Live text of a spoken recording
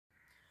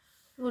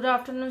Good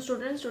afternoon,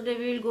 students. Today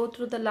we will go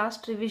through the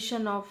last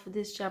revision of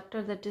this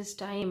chapter, that is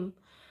time.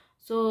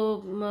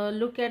 So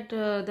look at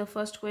the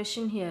first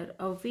question here.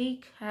 A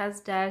week has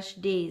dash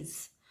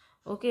days.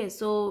 Okay,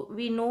 so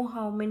we know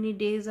how many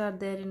days are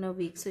there in a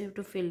week, so you have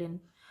to fill in.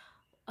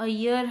 A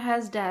year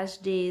has dash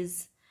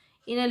days.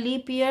 In a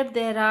leap year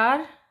there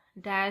are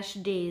dash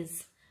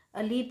days.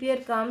 A leap year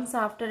comes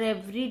after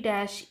every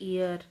dash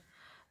year.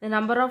 The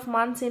number of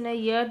months in a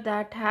year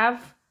that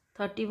have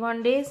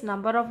 31 days,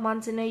 number of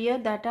months in a year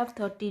that have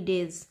 30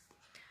 days.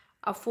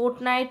 A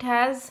fortnight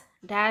has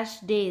dash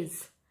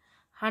days.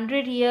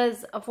 100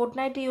 years, a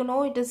fortnight, you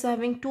know, it is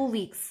having 2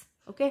 weeks.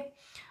 Okay,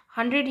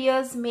 100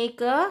 years make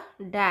a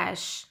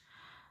dash.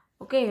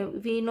 Okay,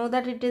 we know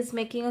that it is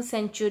making a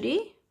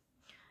century.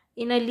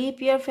 In a leap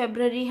year,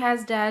 February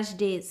has dash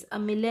days. A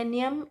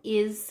millennium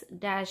is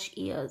dash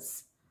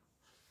years.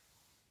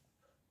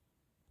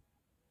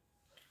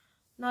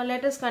 Now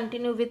let us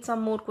continue with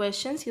some more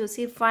questions. You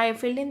see 5.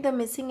 Fill in the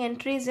missing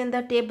entries in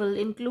the table.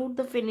 Include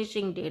the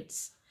finishing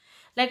dates.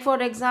 Like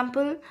for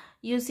example,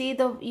 you see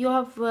you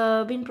have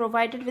been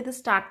provided with a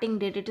starting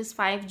date. It is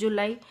 5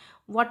 July.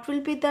 What will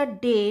be the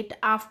date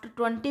after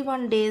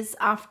 21 days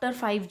after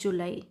 5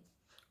 July?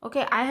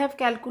 Okay, I have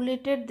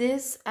calculated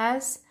this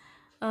as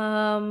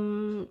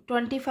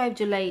 25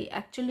 July.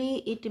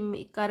 Actually,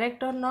 it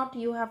correct or not,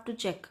 you have to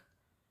check.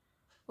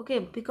 Okay,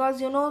 because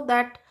you know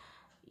that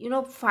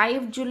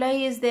 5 July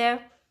is there.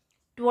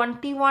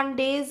 21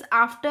 days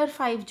after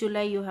 5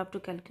 July you have to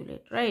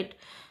calculate, right?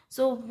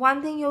 So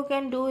one thing you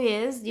can do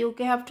is you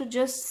have to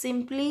just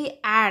simply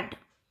add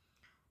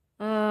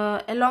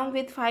along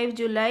with 5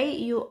 July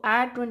you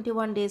add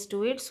 21 days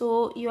to it,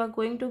 so you are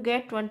going to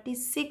get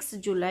 26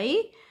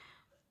 July.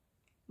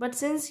 But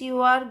since you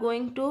are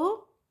going to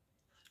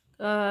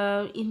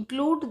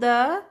include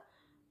the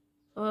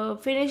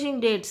finishing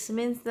dates,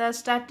 means the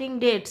starting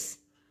dates,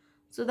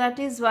 so that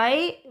is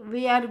why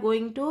we are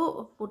going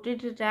to put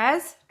it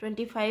as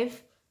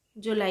 25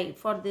 July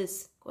for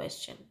this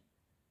question.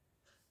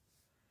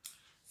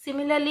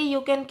 Similarly,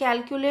 you can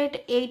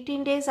calculate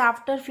 18 days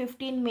after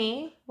 15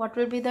 May. What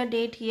will be the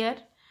date here?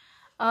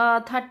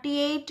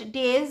 38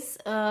 days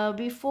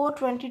before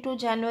 22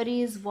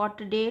 January is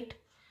what date?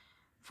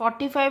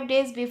 45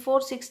 days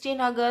before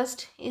 16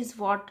 August is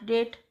what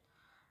date?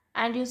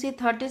 And you see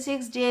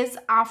 36 days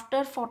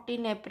after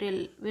 14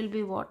 April will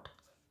be what?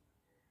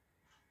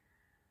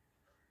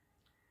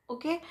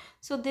 Okay,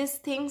 so these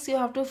things you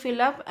have to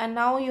fill up, and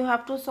now you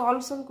have to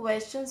solve some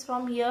questions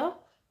from here.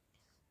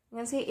 You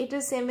can see it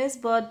is Simi's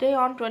birthday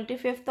on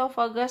 25th of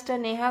August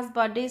and Neha's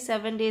birthday is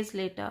 7 days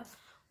later.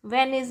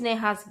 When is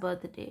Neha's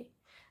birthday?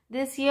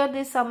 This year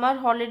the summer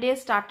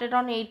holidays started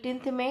on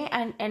 18th May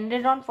and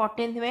ended on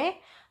 14th May.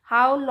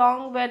 How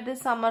long were the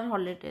summer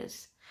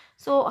holidays?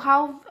 So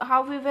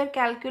how we were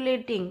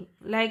calculating,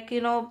 like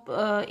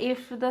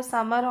if the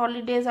summer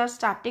holidays are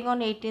starting on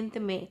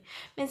 18th May,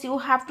 means you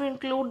have to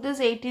include this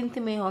 18th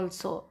May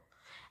also,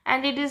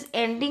 and it is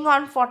ending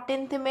on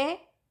 14th May.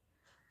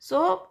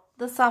 So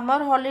the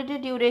summer holiday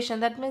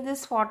duration, that means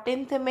this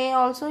 14th May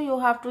also you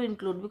have to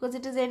include, because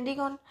it is ending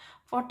on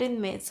 14th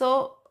May.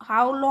 So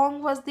how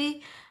long was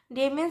the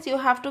day, means you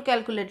have to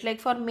calculate,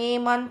 like for May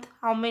month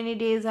how many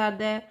days are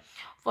there,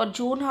 for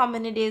June how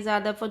many days are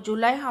there, for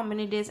July how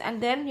many days,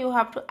 and then you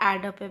have to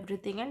add up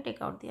everything and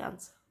take out the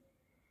answer.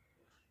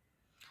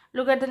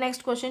 Look at the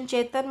next question.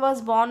 Chetan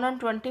was born on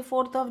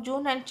 24th of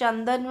June and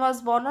Chandan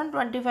was born on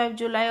 25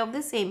 July of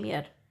the same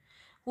year.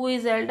 Who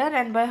is elder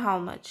and by how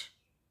much?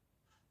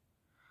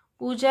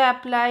 Pooja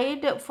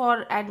applied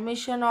for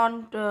admission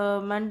on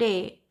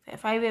Monday,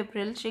 5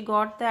 April. She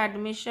got the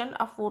admission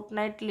a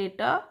fortnight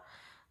later.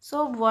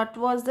 So what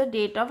was the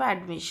date of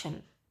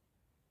admission?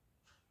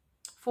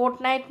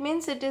 Fortnight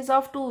means it is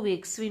of 2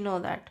 weeks. We know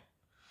that.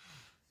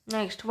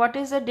 Next, what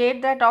is the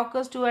date that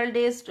occurs 12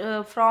 days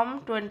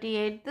from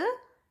 28th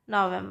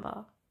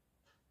November?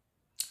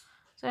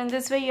 So in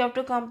this way you have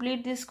to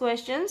complete these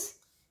questions.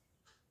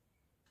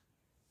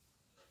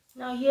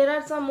 Now here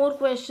are some more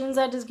questions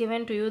that is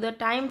given to you. The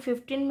time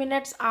 15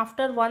 minutes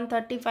after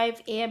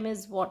 1:35 am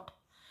is what?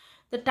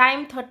 The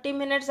time 30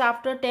 minutes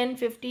after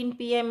 10:15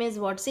 pm is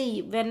what?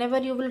 See, whenever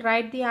you will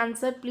write the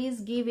answer, please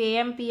give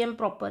am pm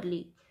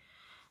properly.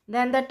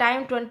 Then the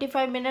time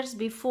 25 minutes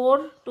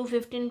before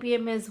 2:15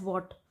 pm is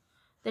what?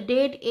 The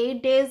date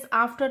 8 days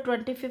after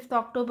 25th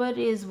October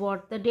is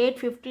what? The date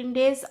 15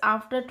 days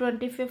after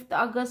 25th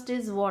August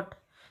is what?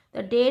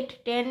 The date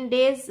 10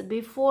 days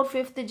before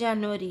 5th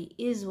January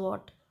is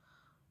what?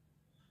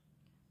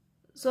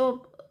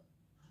 So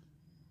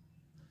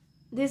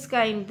this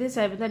type,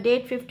 the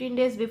date 15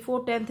 days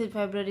before 10th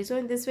February. So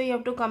in this way you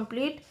have to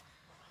complete.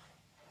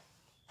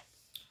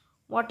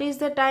 What is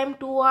the time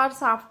 2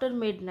 hours after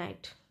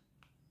midnight?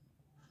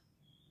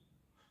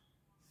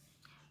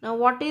 Now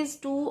what is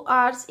 2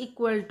 hours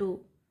equal to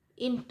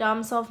in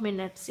terms of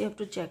minutes? You have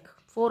to check.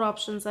 4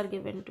 options are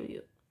given to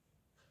you.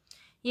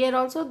 Here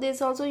also,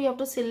 this also you have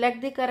to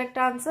select the correct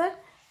answer.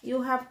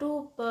 You have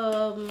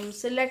to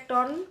select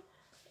on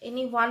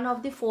any one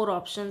of the 4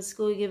 options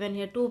given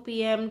here, 2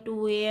 p.m.,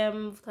 2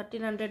 a.m.,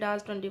 1300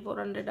 hours,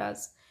 2400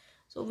 hours.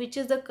 So which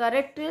is the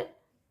correct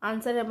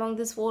answer among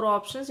these 4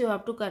 options? You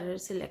have to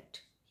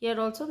select. Here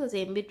also the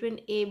same, between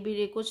A,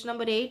 B. Question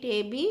number 8,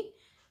 A, B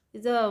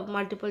is a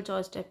multiple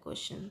choice type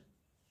question.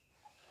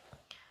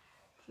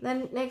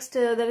 Then next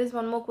there is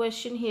one more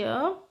question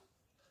here.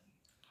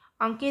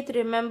 Ankit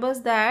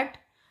remembers that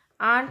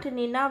Aunt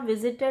Nina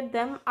visited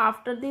them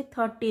after the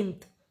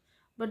 13th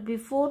but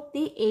before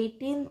the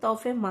 18th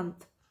of a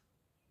month.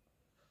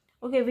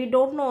 Okay, we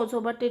don't know also,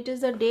 but it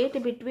is a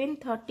date between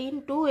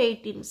 13 to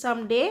 18.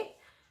 Some day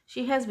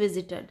she has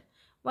visited.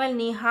 While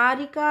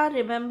Niharika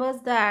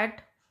remembers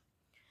that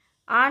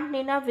Aunt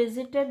Nina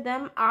visited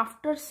them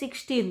after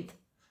 16th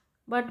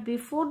but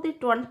before the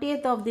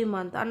 20th of the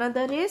month.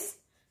 Another is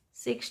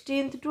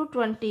 16th to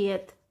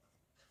 20th.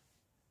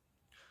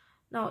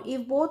 Now,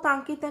 if both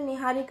Ankit and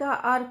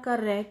Niharika are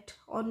correct,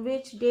 on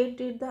which date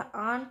did the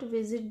aunt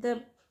visit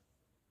them?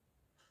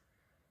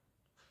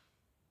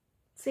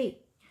 See,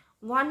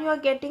 one you are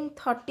getting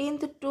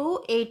 13th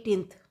to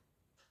 18th.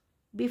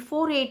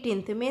 Before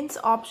 18th means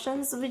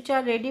options which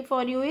are ready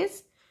for you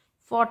is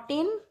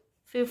 14,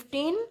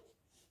 15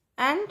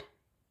 and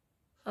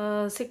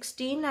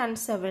 16 and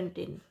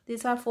 17.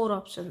 These are 4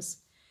 options.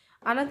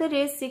 Another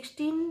is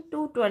 16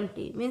 to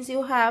 20 means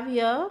you have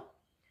here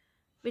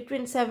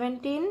between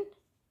 17,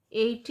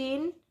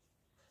 18,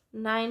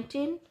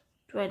 19,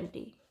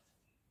 20.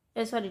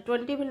 Sorry,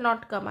 20 will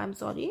not come, I am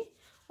sorry.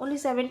 Only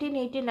 17,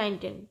 18,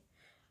 19.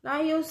 Now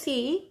you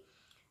see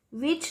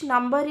which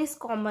number is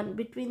common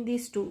between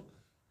these two.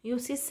 You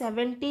see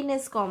 17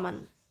 is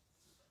common,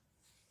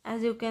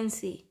 as you can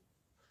see.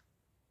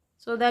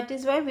 So that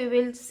is why we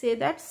will say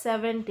that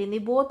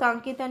 17. Both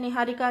Ankit and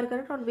Niharika are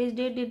correct. On which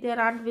date did their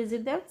aunt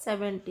visit them?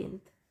 17th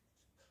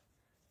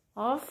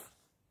of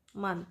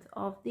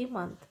the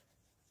month.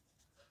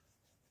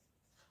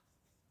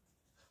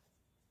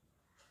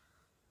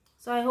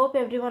 So I hope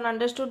everyone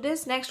understood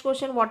this. Next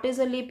question, what is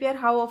a leap year?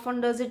 How often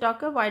does it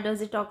occur? Why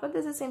does it occur?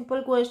 This is a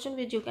simple question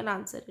which you can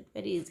answer it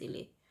very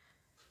easily.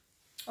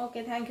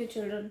 Okay, thank you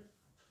children.